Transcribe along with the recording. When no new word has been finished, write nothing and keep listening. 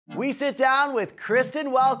We sit down with Kristen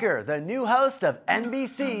Welker, the new host of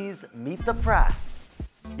NBC's Meet the Press.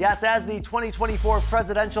 Yes, as the 2024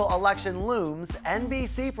 presidential election looms,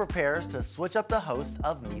 NBC prepares to switch up the host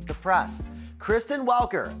of Meet the Press. Kristen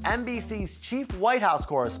Welker, NBC's chief White House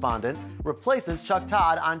correspondent, replaces Chuck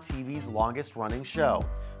Todd on TV's longest-running show.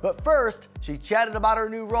 But first, she chatted about her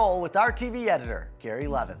new role with our TV editor, Gary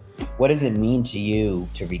Levin. What does it mean to you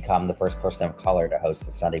to become the first person of color to host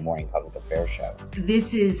the Sunday morning public affairs show?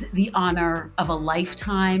 This is the honor of a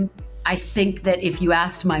lifetime. I think that if you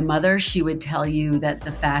asked my mother, she would tell you that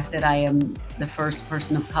the fact that I am the first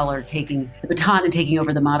person of color taking the baton and taking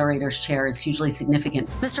over the moderator's chair is hugely significant.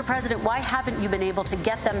 Mr. President, why haven't you been able to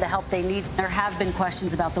get them the help they need? There have been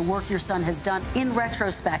questions about the work your son has done. In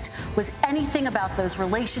retrospect, was anything about those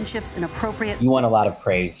relationships inappropriate? You won a lot of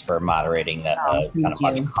praise for moderating that kind of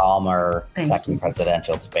much calmer second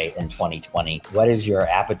presidential debate in 2020. What is your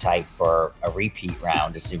appetite for a repeat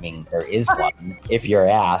round, assuming there is one, if you're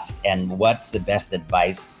asked? And what's the best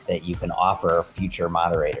advice that you can offer future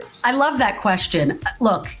moderators? I love that question.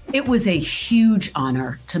 Look, it was a huge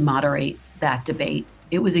honor to moderate that debate.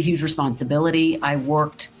 It was a huge responsibility. I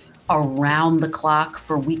worked around the clock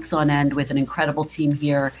for weeks on end with an incredible team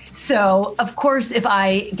here. So, of course, if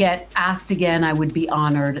I get asked again, I would be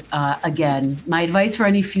honored again. My advice for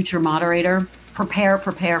any future moderator: prepare,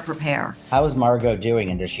 prepare, prepare. How is Margot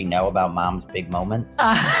doing, and does she know about Mom's big moment?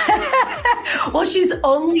 Well, she's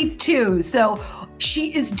only 2, so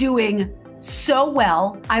she is doing so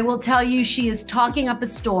well. I will tell you, she is talking up a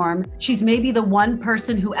storm. She's maybe the one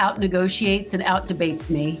person who out-negotiates and out-debates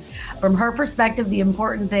me. From her perspective, the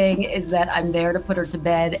important thing is that I'm there to put her to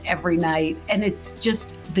bed every night, and it's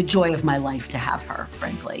just the joy of my life to have her,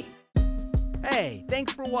 frankly. Hey,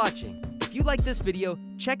 thanks for watching. If you like this video,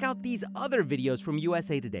 check out these other videos from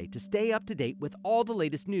USA Today to stay up to date with all the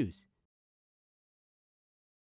latest news.